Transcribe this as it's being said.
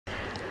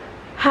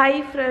Hi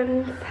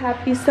friends,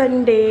 happy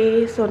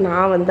Sunday. So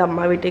நான் வந்து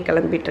அம்மா வீட்டுக்கு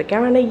கிளம்பிட்டு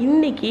இருக்கேன். ஆனா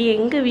இன்னைக்கு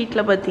எங்க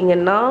வீட்ல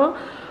பாத்தீங்கன்னா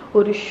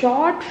ஒரு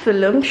ஷார்ட்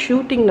ஃபிலிம்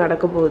ஷூட்டிங்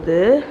நடக்க போகுது.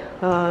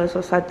 ஸோ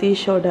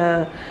சதீஷோட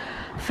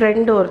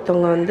ஃப்ரெண்ட்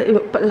ஒருத்தவங்க வந்து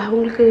இப்போ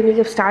உங்களுக்கு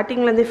நீங்கள்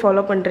ஸ்டார்டிங்லேருந்தே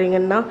ஃபாலோ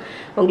பண்ணுறீங்கன்னா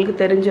உங்களுக்கு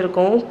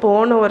தெரிஞ்சிருக்கும்.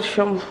 போன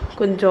வருஷம்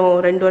கொஞ்சம்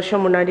 2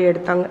 வருஷம் முன்னாடி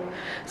எடுத்தாங்க.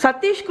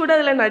 சதீஷ் கூட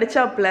அதில்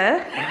நடித்தாப்புல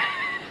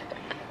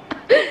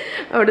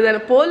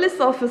அப்படிதானே போலீஸ்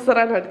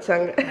ஆஃபீஸராக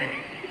நடித்தாங்க.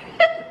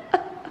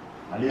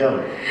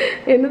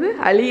 என்னது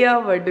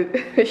அலியாவடு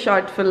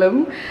ஷார்ட் ஃபிலிம்.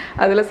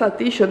 அதில்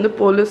சதீஷ் வந்து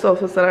போலீஸ்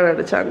ஆஃபீஸராக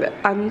நடித்தாங்க.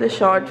 அந்த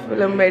ஷார்ட்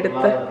ஃபிலிம்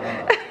எடுத்த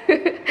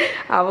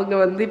அவங்க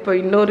வந்து இப்போ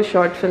இன்னொரு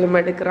ஷார்ட் ஃபிலிம்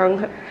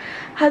எடுக்கிறாங்க.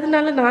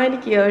 அதனால நான்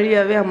இன்னைக்கு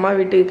ஏர்லியாகவே அம்மா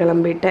வீட்டுக்கு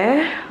கிளம்பிட்டேன்.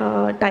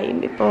 டைம்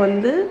இப்போ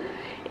வந்து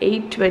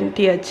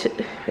 8:20 ஆச்சு.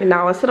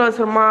 நான்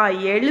அவசரமாக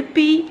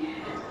எழுப்பி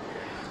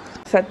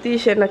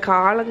சதீஷ் என்னை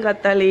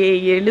காலங்காத்தாலேயே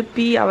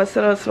எழுப்பி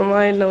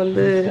அவசரமாக என்னை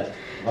வந்து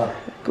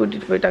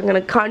கூட்டிகிட்டு போயிட்டாங்க.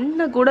 எனக்கு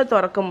கண்ணை கூட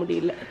திறக்க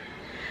முடியல.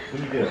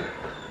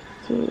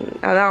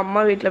 அதான்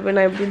அம்மா வீட்டில் போய்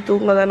நான் எப்படியும்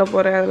தூங்க தானே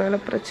போகிறேன், அதனால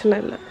பிரச்சனை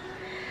இல்லை.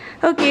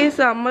 ஓகே,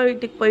 ஸோ அம்மா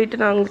வீட்டுக்கு போயிட்டு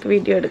நான் உங்களுக்கு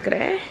வீடியோ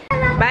எடுக்கிறேன்.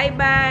 பாய்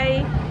பாய்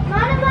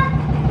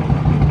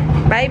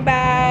பாய்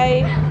பாய்.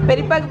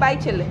 பெரியப்பாக்கு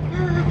பாய் சொல்லு.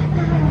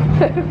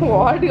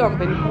 ஓடிவான்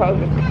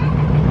பெரியப்பாவுக்கு.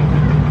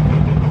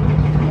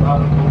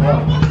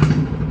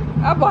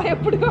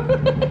 பயப்படுவா.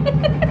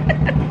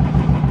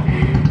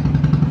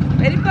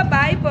 பெரியப்பா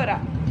பாய் போறா.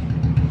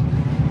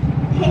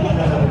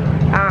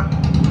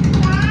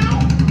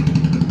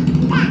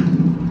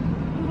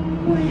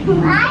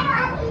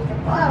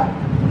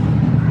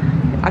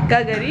 அக்கா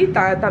கறி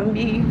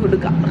தம்பி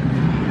குடுக்கா.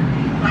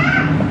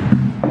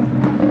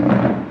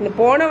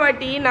 போன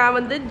வாட்டி நான்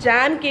வந்து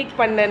ஜாம் கேக்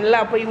பண்ணேன்ல,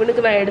 அப்போ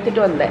இவனுக்கு நான்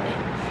எடுத்துட்டு வந்தேன்.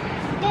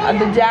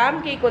 அந்த ஜாம்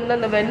கேக் வந்து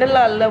அந்த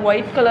வெண்ணிலால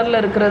ஒயிட்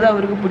கலர்ல இருக்கிறது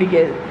அவருக்கு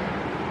பிடிக்காது.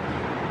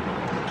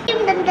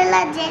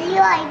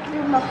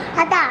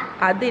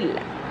 அது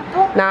இல்லை,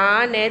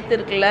 நான் நேத்து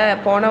இருக்குல்ல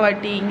போன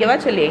வாட்டி இங்க வா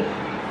சொல்லி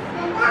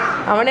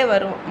அவனே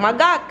வரும்.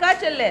 மகா அக்கா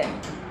சொல்லு,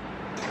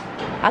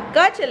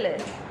 அக்கா சொல்லு.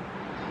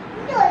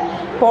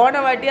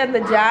 போன வாட்டி அந்த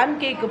ஜாம்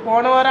கேக்கு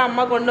போன வாரம்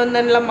அம்மா கொண்டு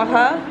வந்தேன்ல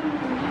மகா,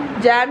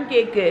 ஜாம்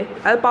கேக்கு.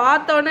 அது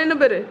பார்த்த உடனே என்ன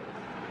பேரு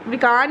இப்படி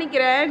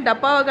காணிக்கிறேன்,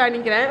 டப்பாவை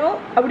காணிக்கிறேன், ஓ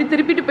அப்படி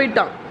திருப்பிட்டு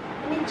போயிட்டான்.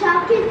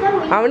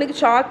 அவனுக்கு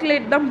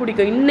சாக்லேட் தான்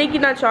பிடிக்கும். இன்னைக்கு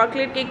நான்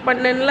சாக்லேட் கேக்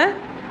பண்ணேன்ல,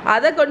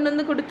 அதை கொண்டு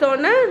வந்து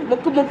கொடுத்தோன்னே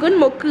மொக்கு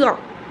மொக்குன்னு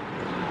மொக்குவான்.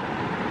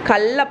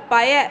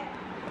 கள்ளப்பய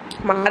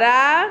மாறா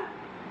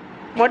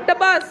மொட்டை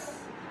பாஸ்.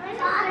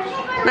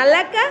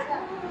 நல்லாக்கா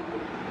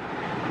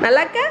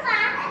நல்லாக்கா.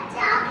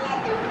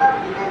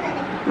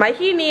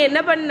 மஹி நீ என்ன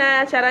பண்ண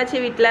சராச்சி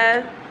வீட்டில்?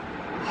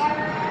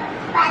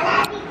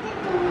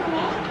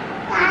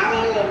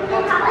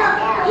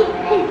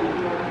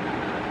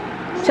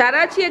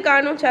 சராச்சியை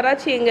காணும்.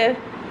 சராச்சி எங்க?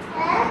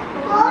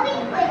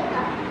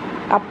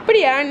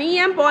 அப்படியா, நீ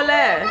ஏன் போல?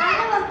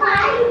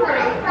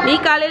 நீ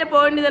காலையில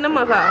போக வேண்டியதானே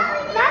மகா?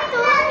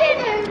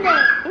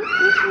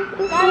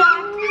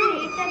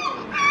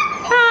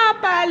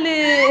 பாலு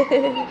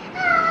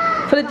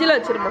ஃப்ரிட்ஜில்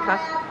வச்சிரு மகா.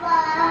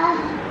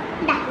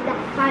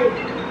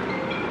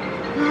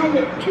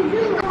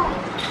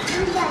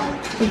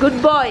 குட்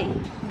பாய்,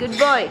 குட்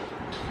பாய்.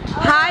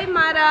 ஹாய்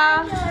மாரா.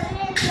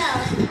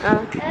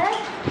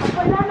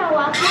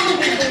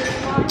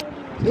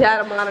 யார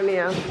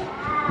மாறனியா?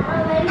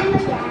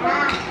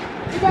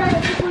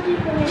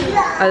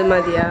 அது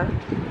மாதிரியா?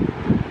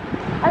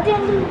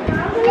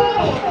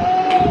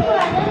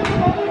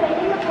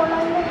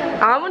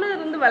 அவனும்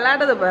இருந்து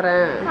விளையாடுறத பாரு,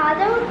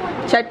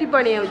 சட்டி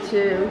பானையை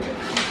வச்சு.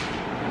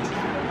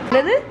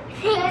 என்னது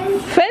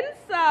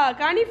ஃபென்ஸா?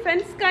 காணி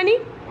ஃபென்ஸ் காணி.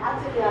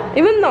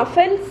 இவன் தான்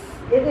ஃபென்ஸ்,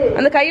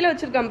 அந்த கையில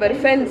வச்சிருக்கான் பாரு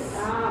ஃபென்ஸ்.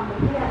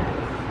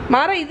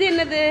 மாறா இது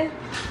என்னது?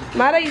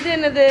 மாறா இது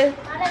என்னது?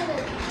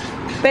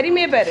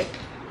 பெருமையே பாரு.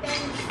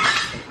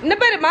 என்ன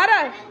பாரு மாறா,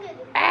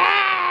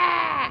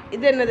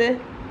 இது என்னது?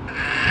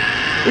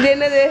 இது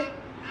என்னது?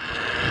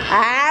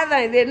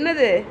 ஆதான். இது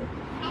என்னது?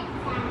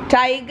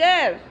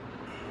 டைகர்.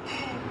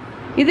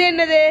 இது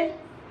என்னது?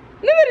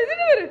 என்ன பாரு, இது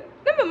என்ன பாரு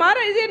நம்ம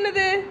மாறா. இது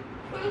என்னது?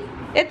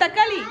 ஏ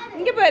தக்காளி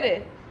இங்க பாரு.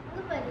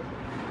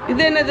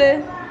 இது என்னது?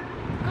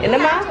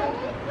 என்னம்மா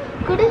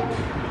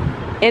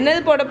என்னது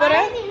போட போற?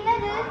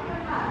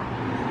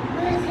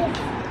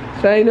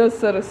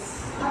 ரைனோசரஸ்.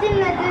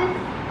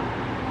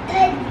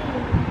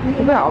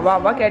 அவ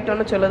அவ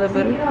கேட்டோன்னு சொல்லத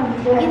பேரு.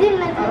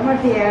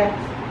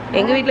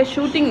 எங்க வீட்டுல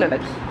ஷூட்டிங்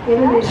நடக்கு.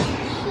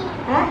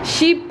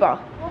 ஷீப்பா?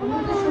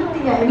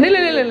 இல்ல இல்ல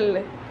இல்ல இல்ல,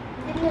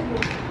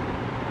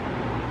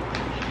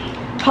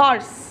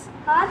 ஹார்ஸ்.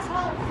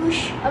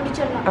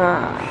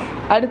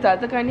 அடுத்து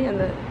அது காணி.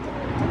 அந்த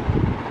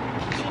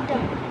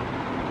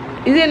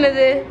இது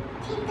என்னது?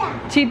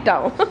 சீட்டா.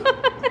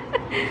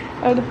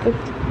 அடுத்து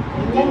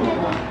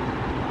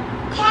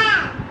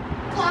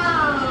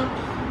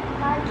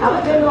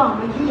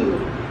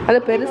அது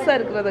பெருசா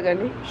இருக்கிறத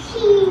காணி.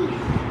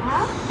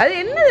 அது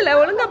என்னதுல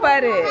ஒழுங்கா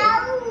பாரு.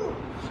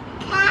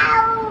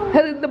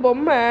 அது இந்த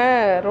பொம்மை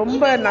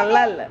ரொம்ப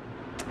நல்லா இல்லை.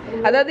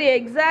 அதாவது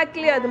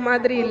எக்ஸாக்ட்லி அது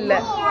மாதிரி இல்லை,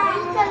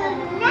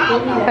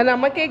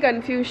 நமக்கே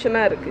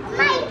கன்ஃபியூஷனா இருக்கு.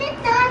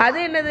 அது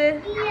என்னது?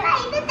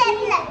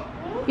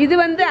 இது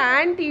வந்து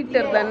ஆன்ட்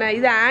ஈட்டர் தானே?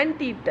 இது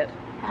ஆன்ட் ஈட்டர்,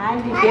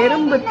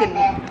 எறும்பு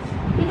தின்னு.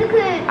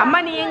 அம்மா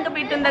நீ எங்க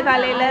போயிட்டு வந்த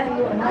காலையில?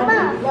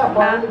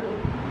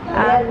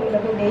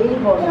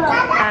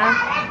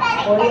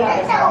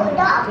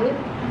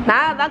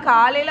 நான் அதான்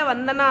காலையில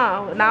வந்தேனா,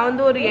 நான்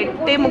வந்து ஒரு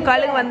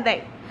 8:45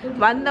 வந்தேன்.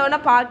 வந்தவன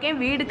பார்க்கேன்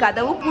வீடு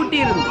கதவு பூட்டி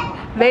இருந்து,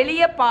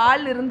 வெளியே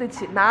பால்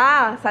இருந்துச்சு.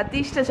 நான்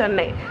சதீஷ்ட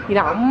சொன்னேன், இது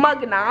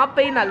அம்மாவுக்கு நான்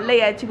போய் நல்லா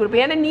ஏச்சி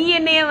கொடுப்பேன். ஏன்னா நீ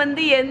என்னைய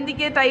வந்து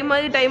எந்திக்க டைம்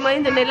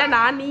ஆகுன்னு சொன்னேன்ல,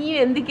 நான்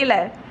நீயும் எந்திக்கல.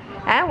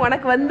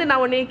 உனக்கு வந்து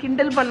நான் உன்னைய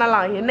கிண்டல்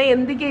பண்ணலாம், என்ன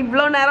எந்திக்க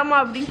இவ்வளோ நேரமா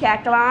அப்படின்னு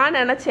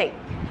கேட்கலான்னு நினச்சேன்.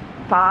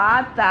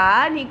 பார்த்தா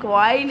நீ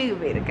கோயிலுக்கு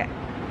போயிருக்க,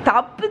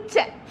 தப்பிச்ச.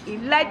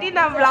 இல்லாட்டி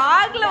நான்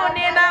விளாக்ல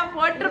உன்னைய நான்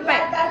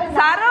போட்டிருப்பேன்.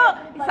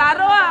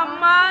 சரோ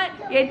அம்மா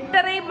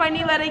 8:30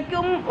 மணி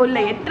வரைக்கும் இல்ல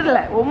 8 இல்ல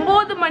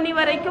 9 மணி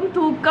வரைக்கும்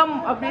தூக்கம்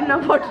அப்படின்னு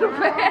நான்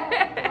போட்டிருப்பேன்.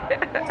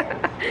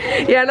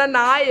 ஏன்னா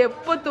நான்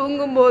எப்போ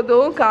தூங்கும்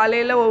போதும்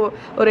காலையில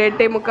ஒரு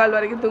 8:45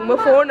 வரைக்கும்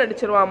தூங்கும்போது ஃபோன்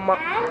அடிச்சிருவான் அம்மா.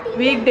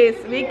 வீக்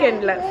டேஸ்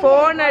வீக்கெண்ட்ல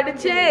ஃபோன்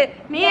அடிச்சு,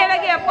 நீ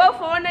எனக்கு எப்போ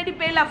ஃபோன்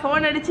அடிப்பேல,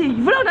 ஃபோன் அடிச்சு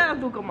இவ்வளோ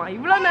நேரம் தூக்கமா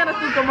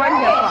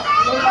தூக்கமான்னு கேட்பான்.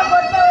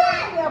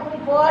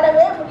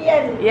 போடவே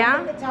முடியாது,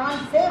 ஏன்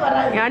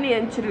நீ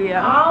எந்திரிச்சிருவியா?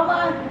 ஆமா,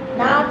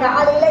 நான்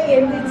காலையில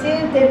எந்திரிச்சு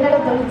தென்னலை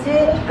தொளிச்சு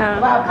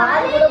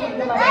பால்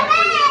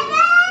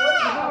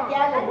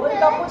கூட ஒரு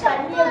கப்பு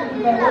தண்ணியை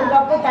குடிப்பேன், ஒரு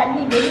கப்பு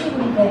தண்ணி வெளியே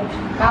குடிப்பேன்,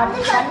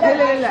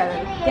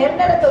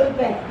 தென்னலை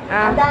தொளிப்பேன்,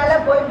 அதனால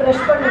போய்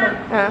பிரஷ் பண்ணுவேன்,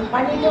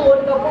 பண்ணிட்டு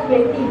ஒரு கப்பு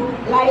வெந்நி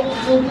லைட்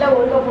ஃபுட்ல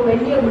ஒரு கப்பு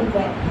வெந்நியை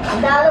குடிப்பேன்,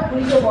 அதனால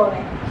குளிக்க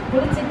போவேன்.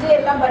 குளிச்சுட்டு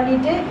எல்லாம்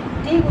பண்ணிட்டு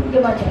டீ குடிக்க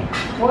மாட்டேன்,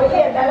 போய்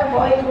எல்லாரும்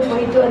கோயிலுக்கு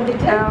போயிட்டு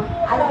வந்துட்டு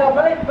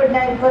அதுக்கப்புறம்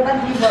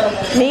இப்பதான் டீ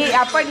போடுறேன்.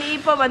 நீ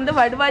இப்ப வந்து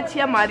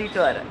வடுவாச்சியா மாறிட்டு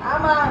வர.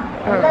 ஆமா,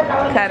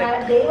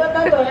 தெய்வம்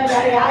தான்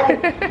சொல்ல, யாரு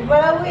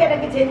இவ்வளவு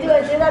எனக்கு செஞ்சு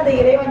வச்சது அந்த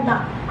இறைவன்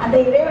தான். அந்த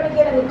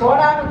இறைவனுக்கு எனக்கு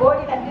கோடானு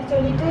கோடி நன்றி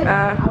சொல்லிட்டு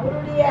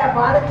அவருடைய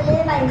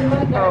பாதத்திலேயே நான் இந்த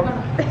மாதிரி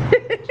கிடக்கணும்.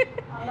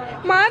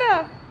 மாறா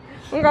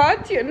உங்க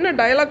ஆச்சி என்ன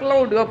டயலாக்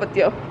எல்லாம் விடுவா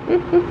பத்தியா?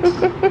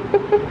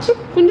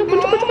 கொஞ்சம்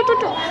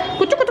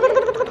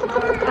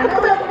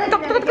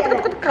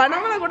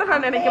கனவுல கூட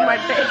நான் நினைக்க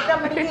மாட்டேன்.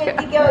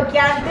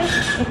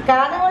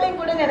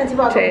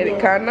 சரி,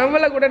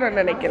 கனவுல கூட நான்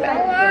நினைக்கல.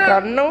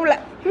 கனவுல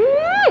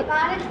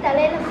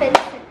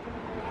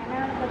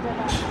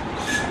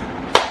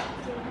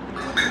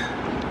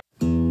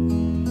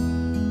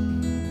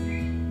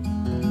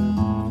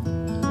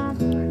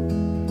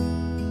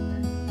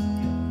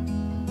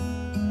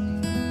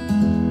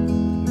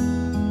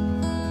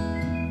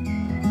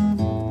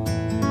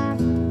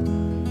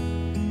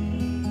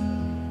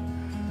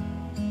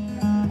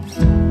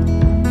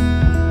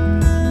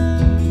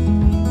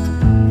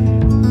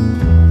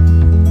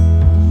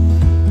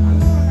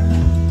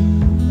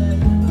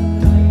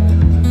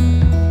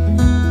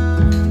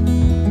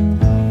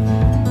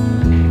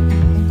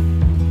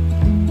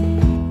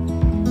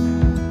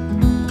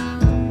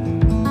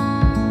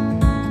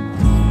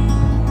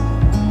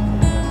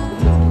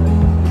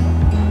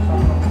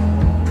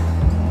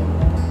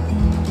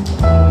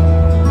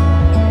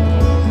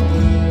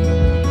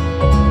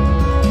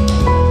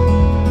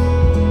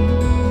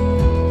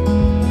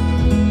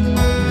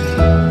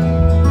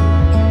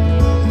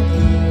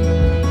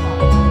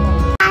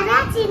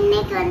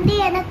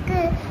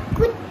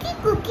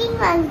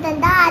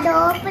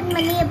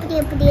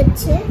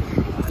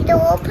இதை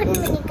ஓப்பன்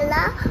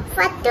பண்ணிக்கலாம்.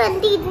 ஃபர்ஸ்ட்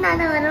வந்து இதனால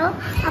வரும்,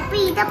 அப்போ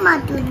இதை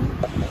மாற்றி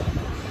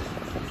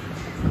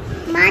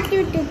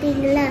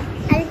விட்டுட்டீங்களா,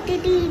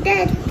 அழுத்திட்டு இதை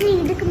எடுத்து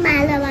இதுக்கு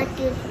மேலே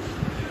மாற்றி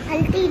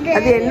அழுத்தி.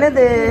 அது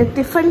என்னது?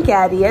 Tiffin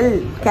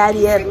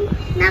carrier.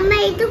 நம்ம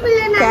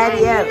இதுக்குள்ள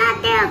எல்லாத்தையும்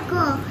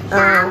இருக்கும்.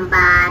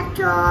 சாம்பார்,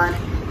 சோறு,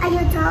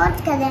 ஐயோ சோறு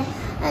கதை,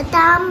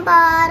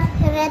 சாம்பார்,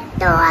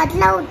 ரத்தம்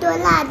அதெல்லாம்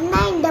ஊற்றுவோம்ல,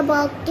 அதுதான் இந்த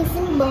பாக்ஸ்,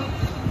 டிஃபன் பாக்ஸ்.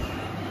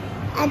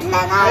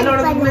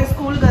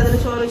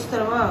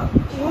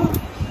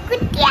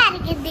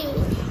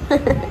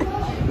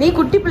 நீ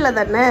குட்டி பிள்ளை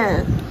தானே,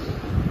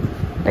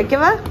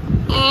 வைக்கவா?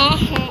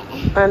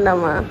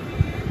 வேண்டாமா?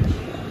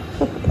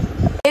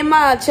 பேமா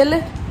சொல்லு,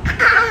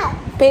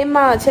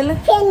 பெரியம்மா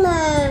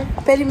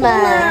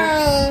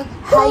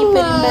ஹாய்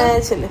பெரியம்மா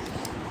சொல்லு,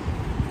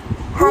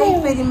 ஹாய்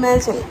பெரியம்மா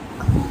சொல்லு.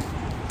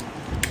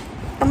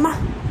 அம்மா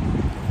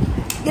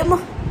ஏம்மா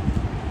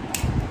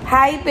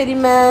ஹாய்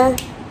பெரியம்மா.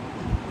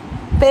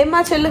 பெரியம்மா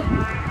சொல்லு,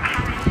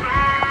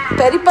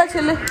 பெரியப்பா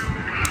சொல்லு,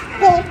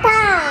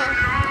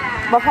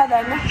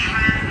 மகாதான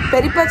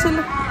பெரியப்பா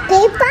சொல்லு,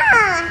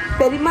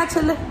 பெரியம்மா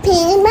சொல்லு,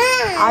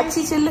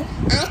 ஆச்சி சொல்லு,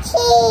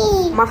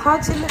 மகா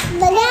சொல்லு,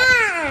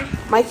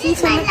 மகி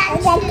சொல்லு,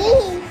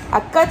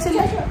 அக்கா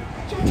சொல்லு.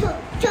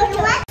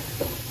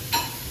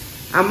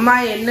 அம்மா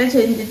என்ன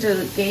செஞ்சுட்டு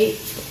இருக்கே?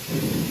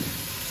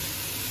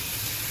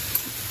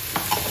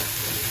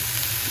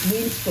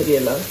 பீன்ஸ்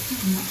பொரியலா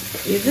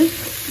இது?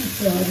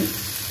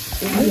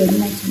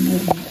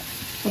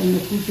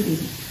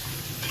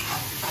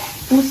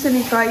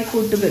 பூசணிக்காய்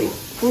கூட்டுக்கறி.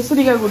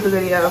 பூசணிக்காய்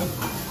கூட்டுக்கறியா?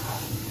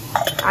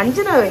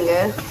 அஞ்சனா வைங்க.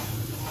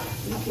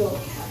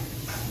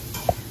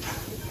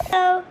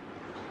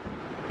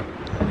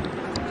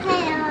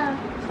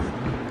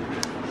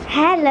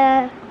 Hello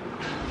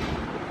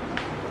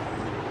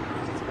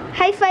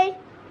hi five.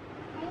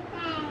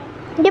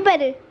 இங்க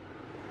பாரு.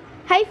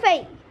 High five.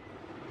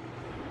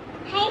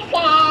 High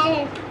five.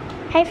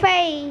 High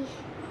five.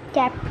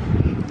 Gap.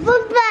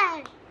 By.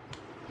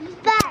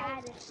 By.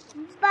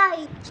 By.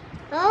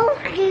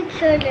 Okay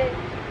சொல்லு.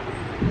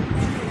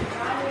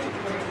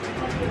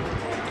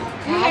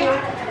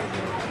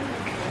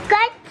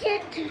 Cut.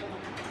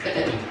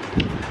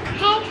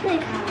 High five.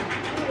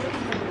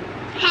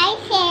 High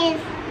sis.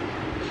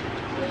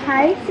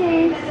 Hi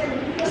sis.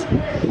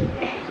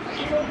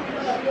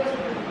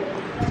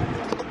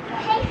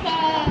 Hi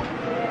sis.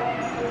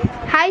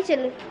 Hi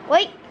Chillu.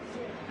 Oi.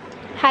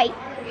 Hi.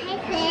 Hi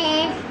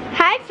sis.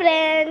 Hi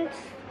friends.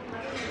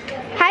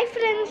 Hi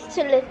friends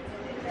Chillu.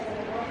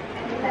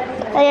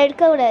 அதை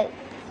எடுக்க கூடாது.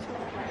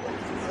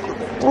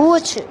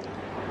 ஊச்சு.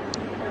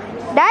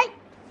 Tie.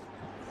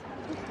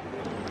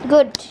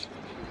 Good.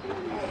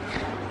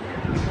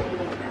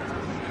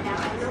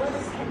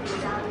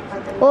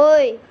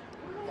 Oi.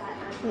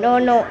 No.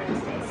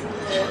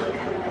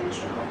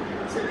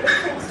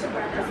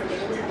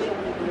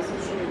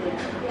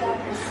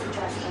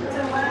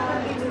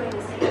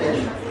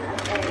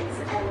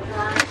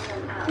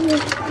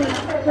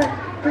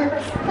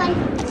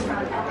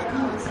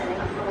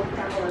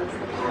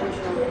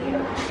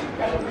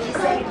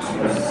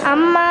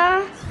 Amma.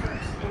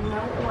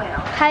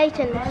 Hi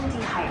Chilla.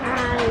 Hi.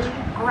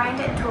 Grind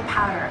it into a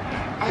powder.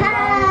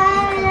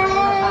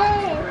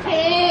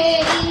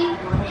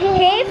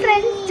 Hey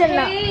friends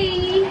Chilla.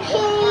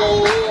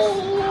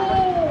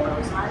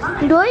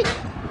 Doi.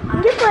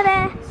 இங்க போற.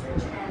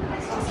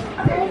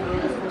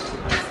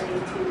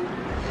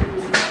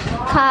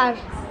 Car.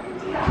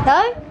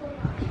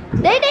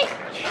 டேய்.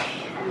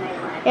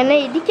 என்ன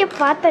இடிக்க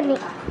பார்த்த நீ.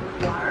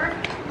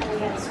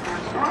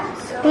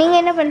 நீங்க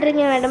என்ன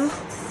பண்றீங்க மேடம்?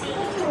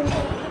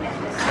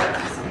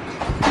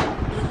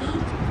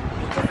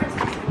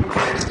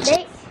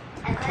 டேய்.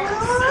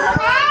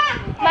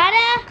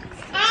 மாரா.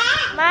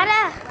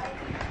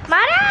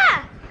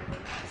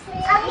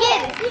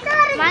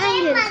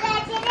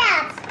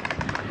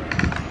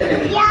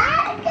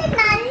 யாருக்கு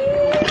நல்லா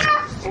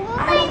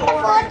உம்மா இந்த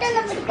போட்டோல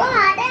பிடிக்கும்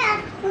அட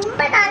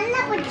ரொம்ப நல்லா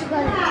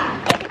பிடிச்சுக்கோங்க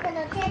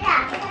எடுக்கணும் சரியா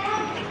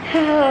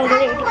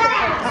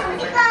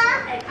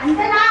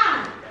அந்தனா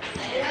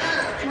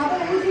நான்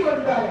ஊசி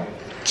போடுறேன்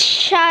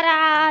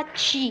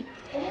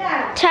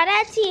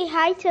சராச்சி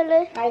ஹாய் சொல்லு.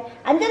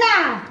 அந்தனா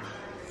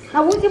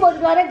நான் ஊசி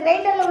போட்டு வரேன்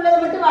கிரைண்டர்ல உள்ளத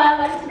மட்டும்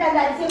வலிச்சிட்டு அந்த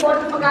அரிசி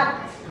போட்டு போங்க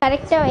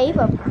கரெக்டா வை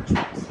பாப்பா.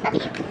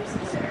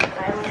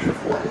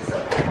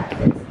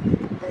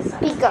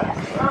 Peacock.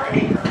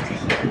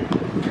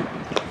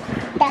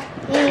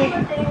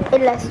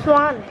 இல்ல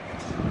swan.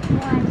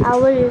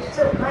 Owl.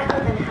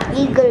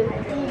 Eagle.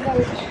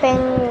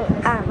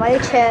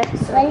 Vulture.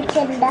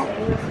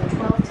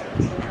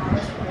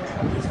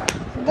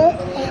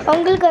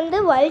 உங்களுக்கு வந்து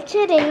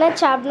வல்ச்சர் என்ன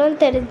சாப்பிடணும்னு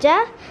தெரிஞ்சா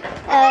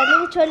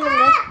நீங்க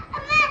சொல்லுங்க.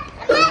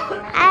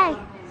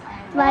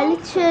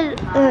 வல்ச்சர்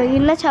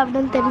என்ன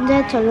சாப்பிடணும்னு தெரிஞ்சா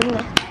சொல்லுங்க.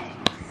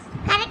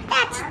 கரெக்டா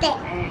ஆச்சுட்டே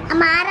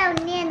மாரா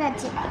உன்னே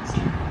என்னாச்சு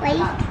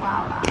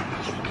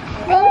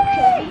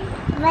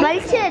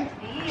வல்ச்சர்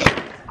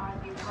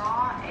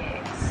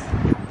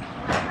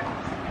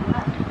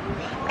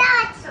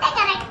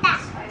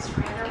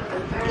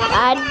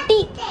அடி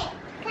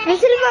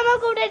விசில் மாமா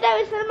கூப்பிட்டா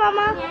விசில்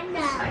மாமா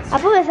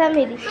அப்போ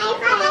விசாமேரி.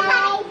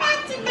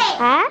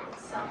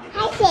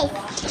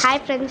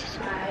 Hi friends.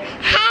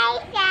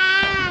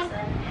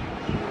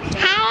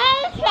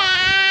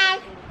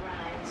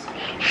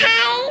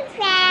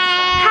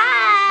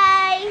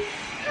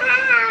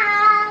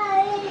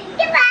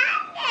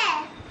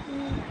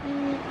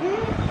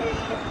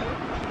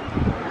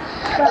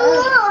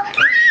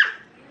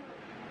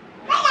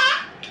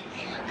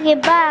 Okay,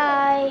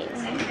 bye.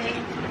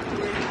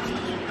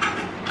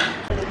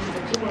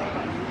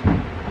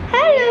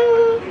 Hello.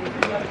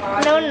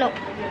 No.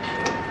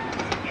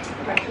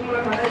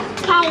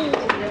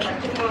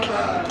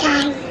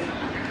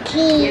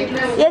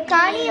 ये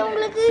காணி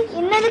உங்களுக்கு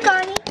என்னது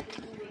காணி?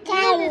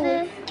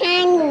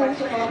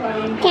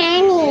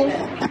 காணி.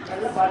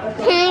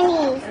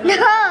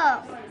 No.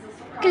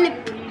 Clip.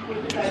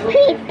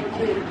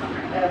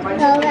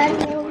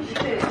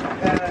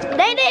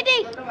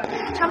 டேய்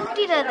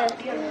சம்டிராத.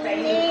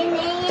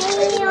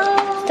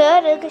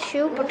 ஸ்டருக்கு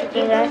ஷூ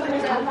போட்டுட்டீங்க.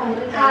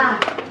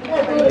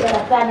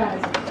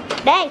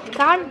 டேய்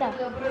காண்டா.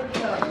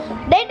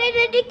 டேய்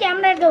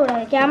கேமரா எடுக்க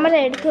கூடாது. கேமரா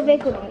எடுக்கவே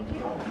கூடாது.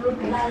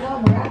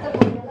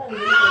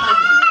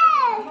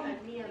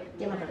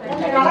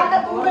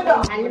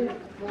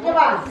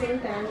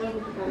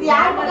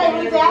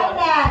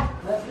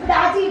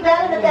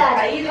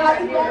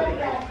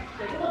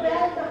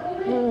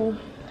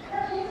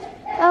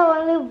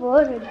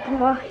 போர்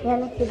இருக்குமா?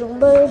 எனக்கு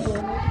ரொம்பவே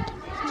போர்.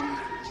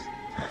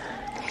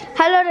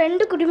 ஹலோ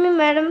 2 குடுமி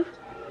மேடம்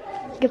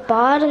இங்கே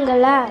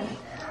பாருங்களேன்.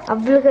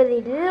 அவளுக்கு அது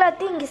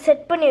எல்லாத்தையும் இங்கே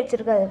செட் பண்ணி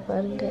வச்சிருக்காது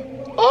பாருங்க.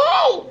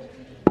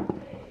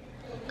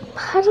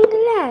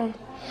 பாருங்கள.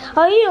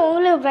 ஐயோ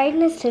உங்களுக்கு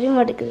பிரைட்னஸ் தெரிய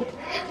மாட்டேங்குது.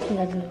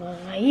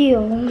 ஐயோ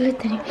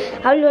உங்களுக்கு தெரியும்.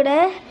 அவளோட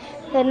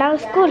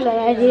நாங்கள் ஸ்கூலில்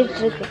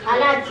விளையாடிட்டு இருக்கு.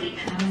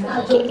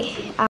 ஓகே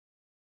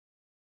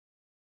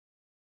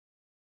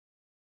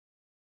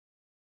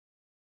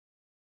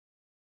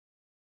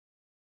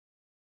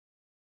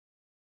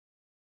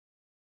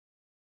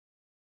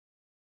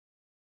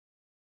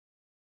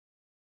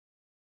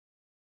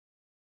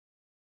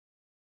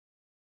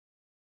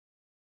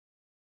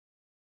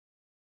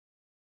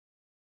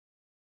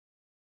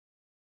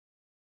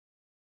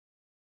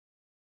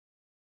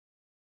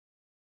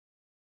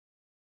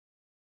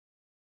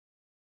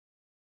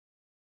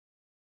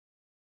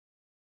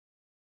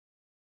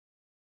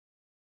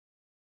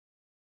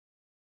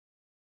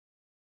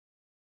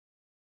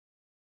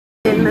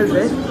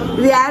என்னது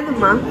இது?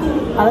 யாருமா?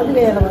 அழகு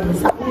வேலை வந்து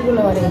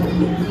சாமிக்குள்ள வரையணும்.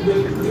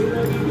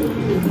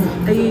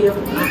 ஐயோ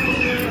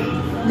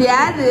இது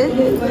யாரு?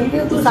 இது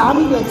வந்து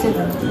சாமிக்கு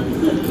வச்சது.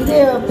 இது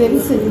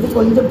பெருசு, இது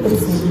கொஞ்சம்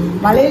பெருசு.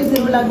 வளையல்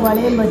திருவிழாக்கு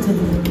வளையல்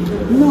வச்சது.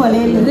 இன்னும்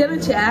வளையல் இது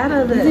சேர்.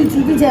 அது இது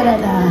சிப்பி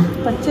சேராதா?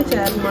 பச்சை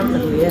சேர்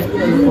மாதிரி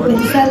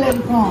பெருசால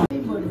இருக்கும்.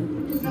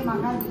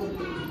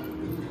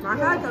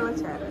 மகாதவ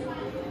சேர்.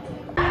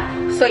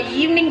 ஸோ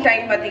ஈவினிங்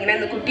டைம் பார்த்தீங்கன்னா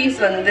இந்த குட்டீஸ்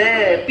வந்து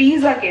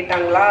பீஸா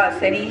கேட்டாங்களா.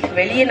 சரி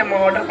வெளியே நம்ம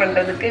ஆர்டர்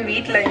பண்ணுறதுக்கு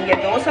வீட்டில் இங்கே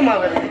தோசை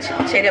மாவு இருந்துச்சு.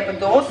 சரி அப்போ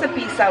தோசை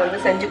பீஸா வந்து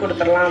செஞ்சு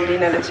கொடுத்துடலாம்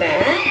அப்படின்னு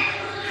நினச்சேன்.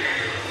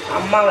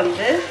 அம்மா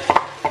வந்து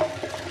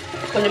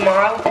கொஞ்சம்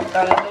மாவு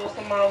கொடுத்தாங்க,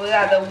 தோசை மாவு.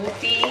 அதை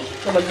ஊற்றி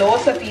நம்ம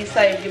தோசை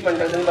பீஸா எப்படி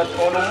பண்ணுறதுன்னு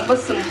பார்ப்போம். ரொம்ப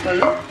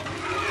சிம்பிள்.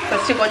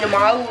 ஃபஸ்ட்டு கொஞ்சம்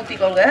மாவு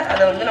ஊற்றிக்கோங்க.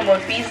 அதை வந்து நம்ம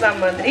ஒரு பீஸா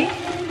மாதிரி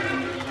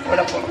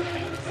விட போகிறோம்.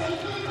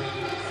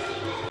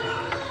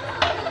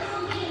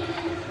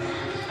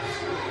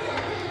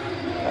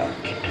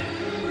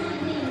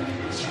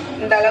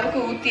 இந்த அளவுக்கு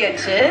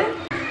ஊற்றியாச்சு.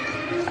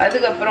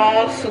 அதுக்கப்புறம்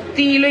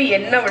சுற்றிலும்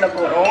எண்ணெய் விட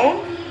போகிறோம்.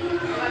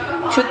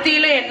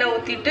 சுற்றிலும் எண்ணெய்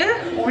ஊற்றிட்டு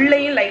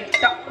உள்ளேயும்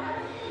லைட்டாக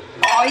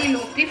ஆயில்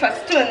ஊற்றி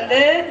ஃபஸ்ட்டு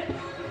வந்து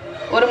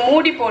ஒரு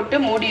மூடி போட்டு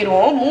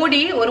மூடிடுவோம்.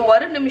 மூடி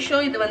ஒரு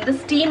நிமிஷம் இது வந்து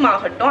ஸ்டீம்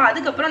ஆகட்டும்.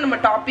 அதுக்கப்புறம் நம்ம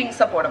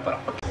டாப்பிங்ஸை போட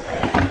போகிறோம்.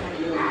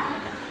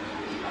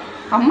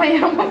 அம்மா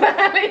அம்மா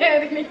மேலே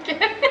ஏறி நிற்க.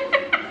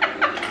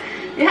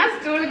 ஏன்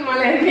ஸ்டூலுக்கு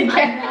மேலே ஏறி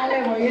நிற்க?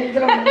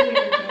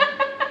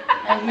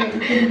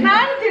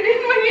 நான்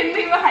திடீர்னு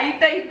என்ன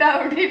ஹைட் ஹைட்டா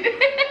அப்படின்னு.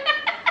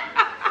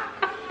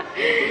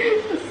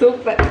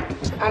 சூப்பர்.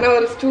 ஆனா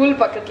ஒரு ஸ்டூல்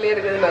பக்கத்துலயே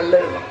இருக்குது,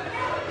 நல்லதுதான்.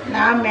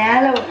 நான்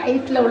மேல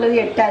ஹைட்ல உள்ளது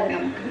எட்டாது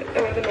நமக்கு.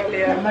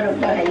 நம்ம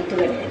ரொம்ப ஹைட்டு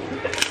கிடையாது.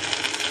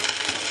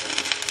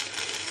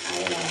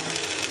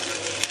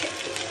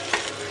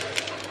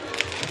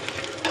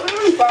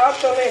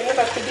 பார்த்தோன்னே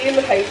என்ன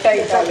திடீர்னு ஹைட்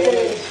ஆயிட்டாலே.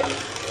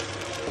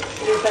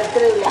 இது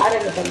சத்துறது யார்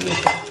என்ன பண்ணி?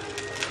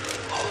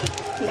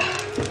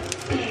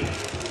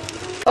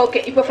 ஓகே,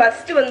 இப்போ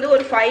ஃபஸ்ட்டு வந்து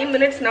ஒரு 5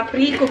 minutes நான்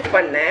ப்ரீ குக்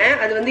பண்ணேன்.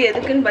 அது வந்து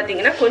எதுக்குன்னு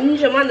பார்த்தீங்கன்னா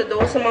கொஞ்சமாக அந்த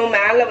தோசை மாவு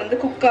மேலே வந்து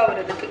குக்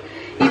ஆகுறதுக்கு.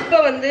 இப்போ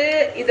வந்து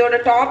இதோட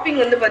டாப்பிங்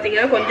வந்து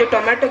பார்த்தீங்கன்னா கொஞ்சம்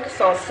டொமேட்டோ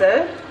சாஸ்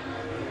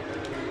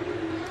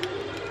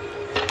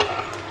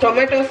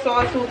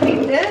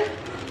ஊற்றிட்டு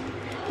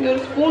ஒரு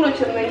ஸ்பூன்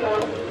வச்சுருந்தேன்.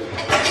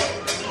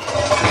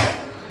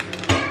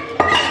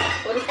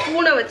 ஒரு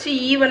ஸ்பூனை வச்சு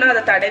ஈவனாக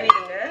அதை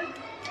தடவிடுங்க.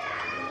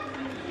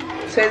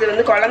 ஸோ இது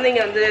வந்து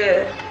குழந்தைங்க வந்து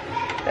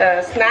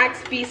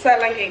ஸ்நாக்ஸ்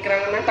பீஸாலாம்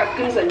கேட்குறாங்கன்னா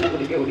டக்குன்னு செஞ்சு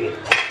கொடுக்க முடியும்.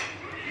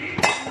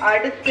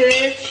 அடுத்து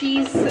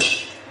சீஸ்,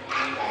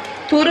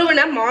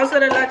 துருவின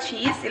மாசரல்லா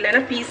சீஸ்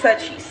இல்லைன்னா பீஸா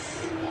சீஸ்,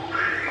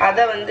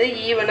 அதை வந்து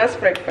ஈவனாக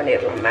ஸ்ப்ரெட்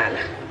பண்ணிடலாம்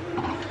மேலே.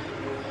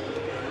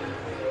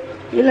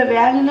 இதில்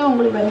வேணும்னா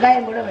உங்களுக்கு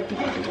வெங்காயம் கூட வெட்டி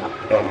போட்டுக்கலாம்.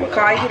 ஆமாம்,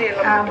 காய்கறி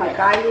எல்லாம். ஆமாம்,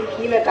 காய்கறி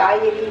கீழே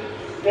காய்கறி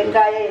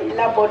வெங்காயம்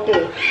எல்லாம் போட்டு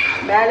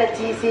மேலே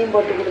சீஸையும்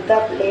போட்டு கொடுத்தா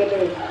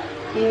பிள்ளைகள்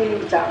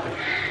ஈவினிங்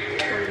சாப்பிடும்.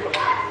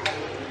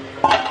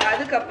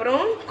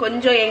 அதுக்கப்புறம்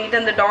கொஞ்சம் என்கிட்ட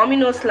அந்த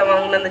டாமினோஸில்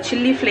வாங்கின அந்த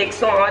சில்லி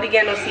ஃப்ளேக்ஸும்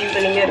ஆரிகானோ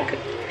சீசனிங்கும்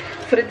இருக்குது,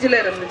 ஃப்ரிட்ஜில்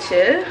இருந்துச்சு.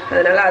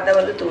 அதனால் அதை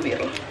வந்து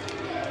தூவிடலாம்.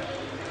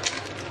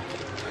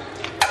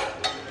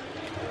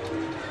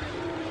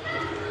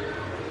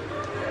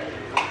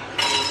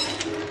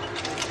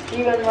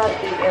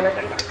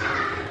 எனக்கு.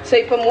 ஸோ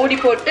இப்போ மூடி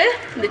போட்டு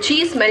இந்த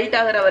சீஸ் மெல்ட்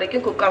ஆகிற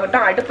வரைக்கும் குக்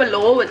ஆகட்டும். அடுப்பை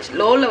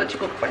லோவில் வச்சு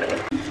குக் பண்ணுங்க.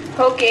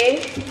 ஓகே,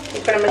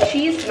 இப்போ நம்ம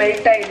சீஸ்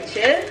மெல்ட்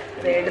ஆகிடுச்சு.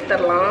 அதை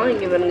எடுத்துடலாம்.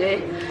 இங்கே வந்து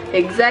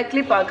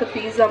எக்ஸாக்ட்லி பார்க்க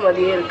பீஸா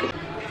மாதிரியே இருக்குது.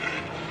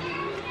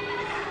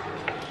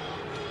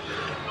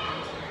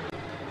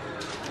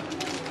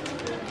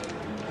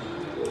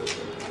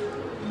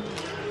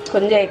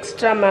 கொஞ்சம்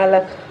எக்ஸ்ட்ரா மேலே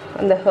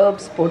அந்த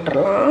ஹர்ப்ஸ்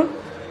போட்டுடலாம்.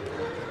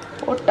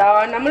 போட்டா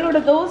நம்மளோட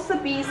தோசை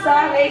பீஸா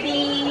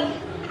ரெடி.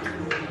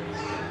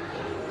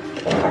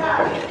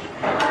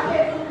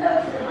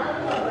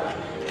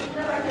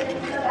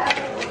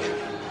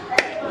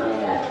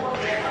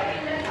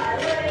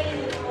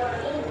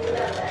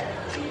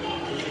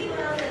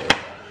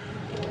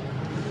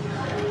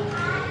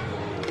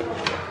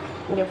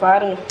 இங்கே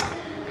பாருங்க,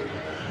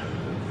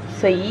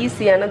 ஸோ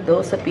ஈஸியான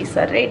தோசை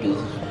பீஸா ரெடி.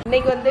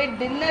 இன்னைக்கு வந்து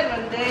டின்னர்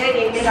வந்து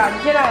எங்களுக்கு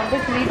அஞ்சனா வந்து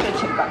ட்ரீட்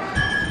வச்சுருக்காங்க.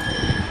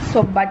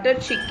 So butter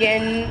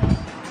chicken,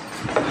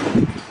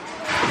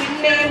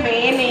 chili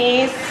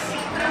mayonnaise,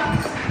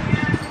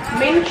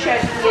 mint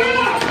chutney,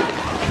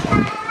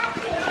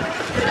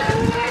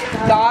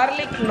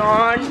 garlic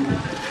naan,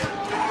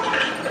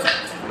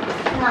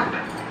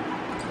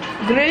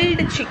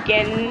 grilled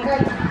chicken,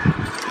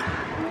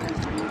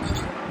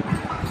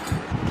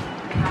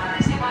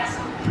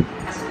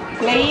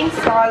 plain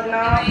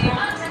salna,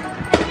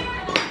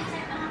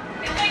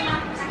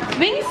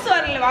 wings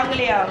வரல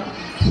வாங்கலையா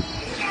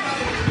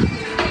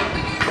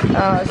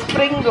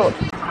spring roll.